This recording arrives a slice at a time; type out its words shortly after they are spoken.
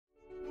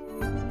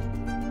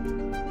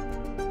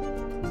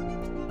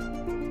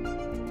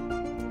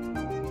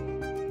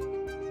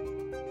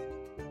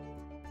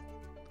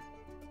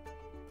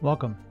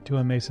Welcome to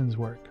A Mason's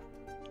Work,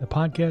 the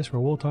podcast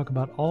where we'll talk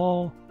about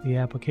all the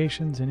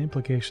applications and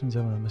implications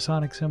of the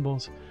Masonic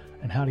symbols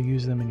and how to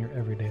use them in your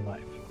everyday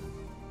life.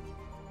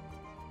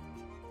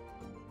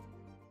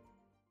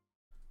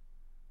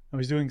 I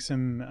was doing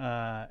some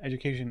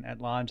education at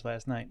Lodge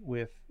last night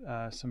with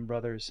some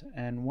brothers,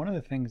 and one of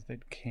the things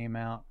that came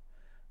out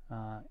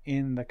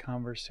in the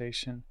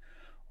conversation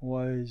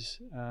was,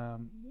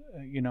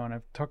 and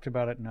I've talked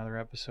about it in other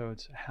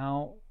episodes,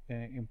 how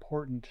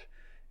important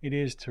it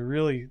is to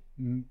really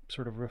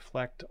sort of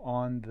reflect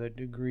on the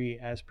degree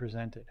as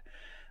presented.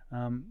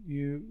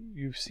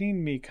 You've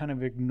seen me kind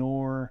of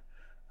ignore,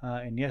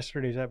 in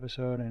yesterday's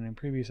episode and in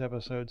previous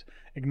episodes,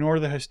 ignore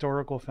the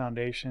historical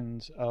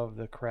foundations of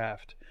the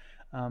craft.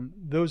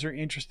 Those are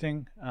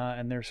interesting,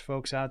 and there's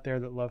folks out there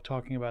that love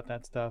talking about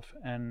that stuff,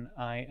 and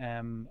I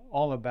am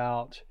all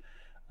about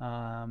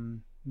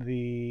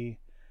the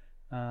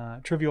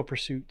Trivial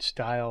Pursuit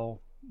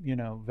style,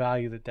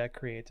 value that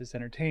creates. It's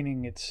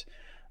entertaining. It's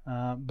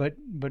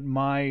but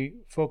my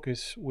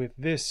focus with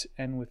this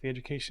and with the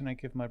education I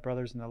give my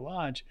brothers in the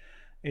lodge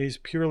is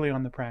purely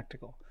on the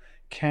practical.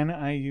 Can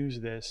I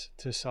use this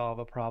to solve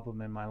a problem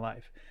in my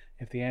life?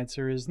 If the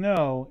answer is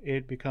no,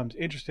 it becomes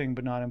interesting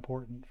but not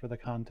important for the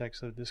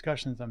context of the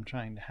discussions I'm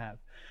trying to have.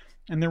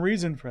 And the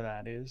reason for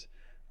that is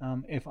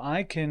if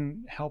I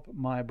can help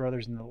my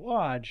brothers in the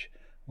lodge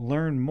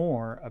learn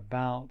more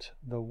about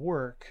the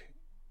work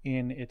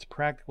in its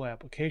practical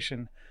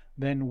application,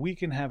 then we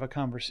can have a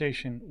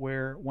conversation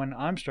where when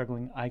I'm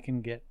struggling, I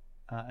can get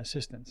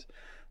assistance.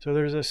 So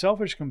there's a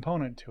selfish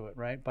component to it,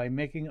 right? By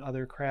making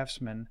other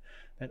craftsmen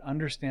that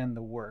understand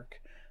the work,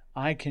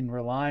 I can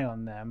rely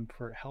on them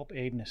for help,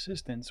 aid, and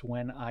assistance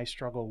when I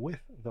struggle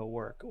with the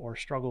work or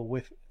struggle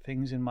with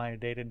things in my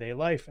day-to-day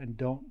life and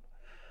don't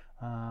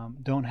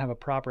have a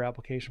proper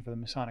application for the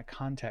Masonic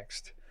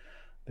context.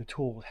 The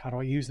tools, how do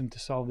I use them to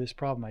solve this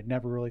problem? I'd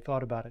never really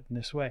thought about it in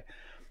this way.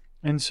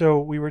 And so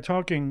we were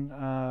talking,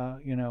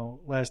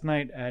 last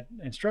night at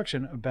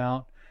instruction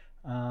about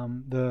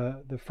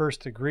the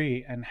first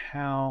degree and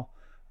how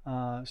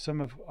some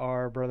of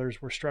our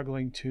brothers were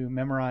struggling to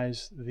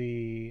memorize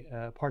the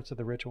parts of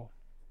the ritual.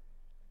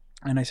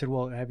 And I said,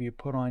 well, have you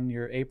put on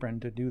your apron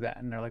to do that?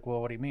 And they're like,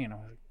 well, what do you mean? I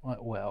was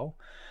like, well,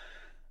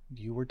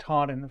 you were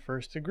taught in the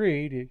first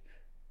degree to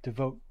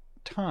devote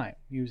time,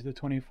 use the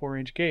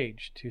 24-inch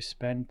gauge to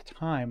spend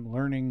time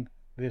learning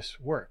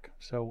this work.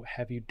 So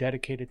have you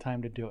dedicated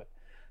time to do it?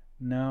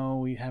 No,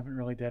 we haven't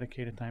really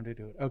dedicated time to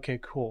do it. Okay,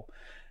 cool.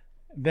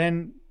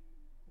 Then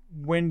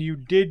when you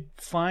did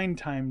find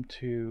time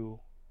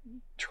to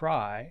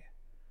try,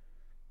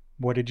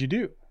 what did you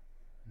do?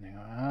 And they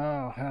go,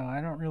 oh, hell, I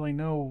don't really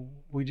know.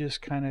 We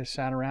just kind of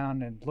sat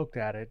around and looked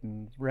at it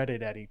and read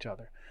it at each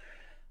other.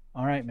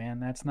 All right, man,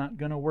 that's not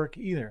going to work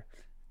either.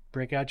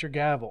 Break out your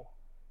gavel.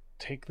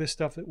 Take the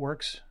stuff that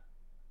works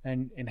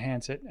and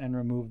enhance it and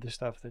remove the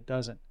stuff that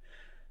doesn't.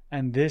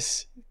 And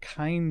this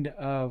kind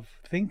of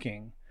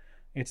thinking,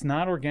 it's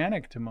not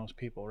organic to most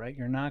people, right?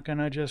 You're not going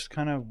to just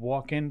kind of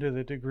walk into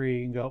the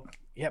degree and go,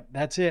 yep,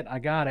 that's it. I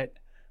got it.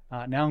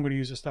 Now I'm going to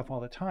use this stuff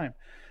all the time.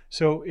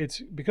 So it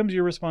becomes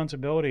your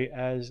responsibility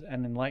as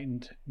an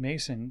enlightened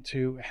Mason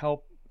to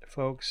help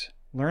folks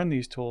learn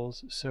these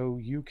tools so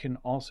you can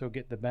also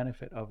get the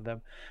benefit of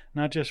them,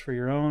 not just for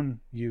your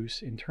own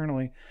use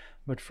internally,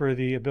 but for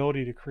the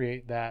ability to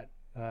create that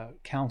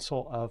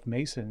council of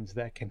Masons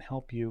that can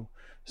help you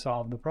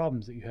solve the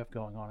problems that you have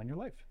going on in your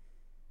life.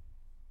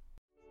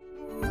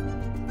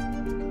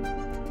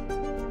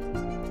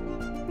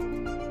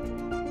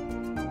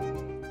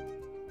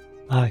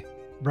 Hi,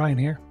 Brian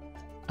here.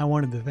 I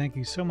wanted to thank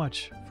you so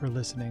much for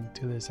listening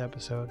to this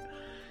episode.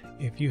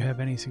 If you have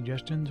any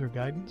suggestions or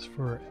guidance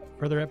for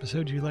further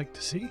episodes you'd like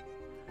to see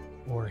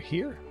or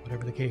hear,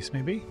 whatever the case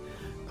may be,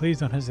 please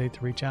don't hesitate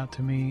to reach out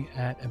to me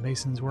at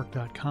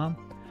amasonswork.com,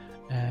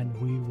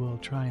 and we will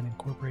try and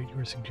incorporate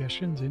your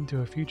suggestions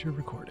into a future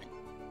recording.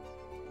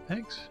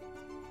 Thanks.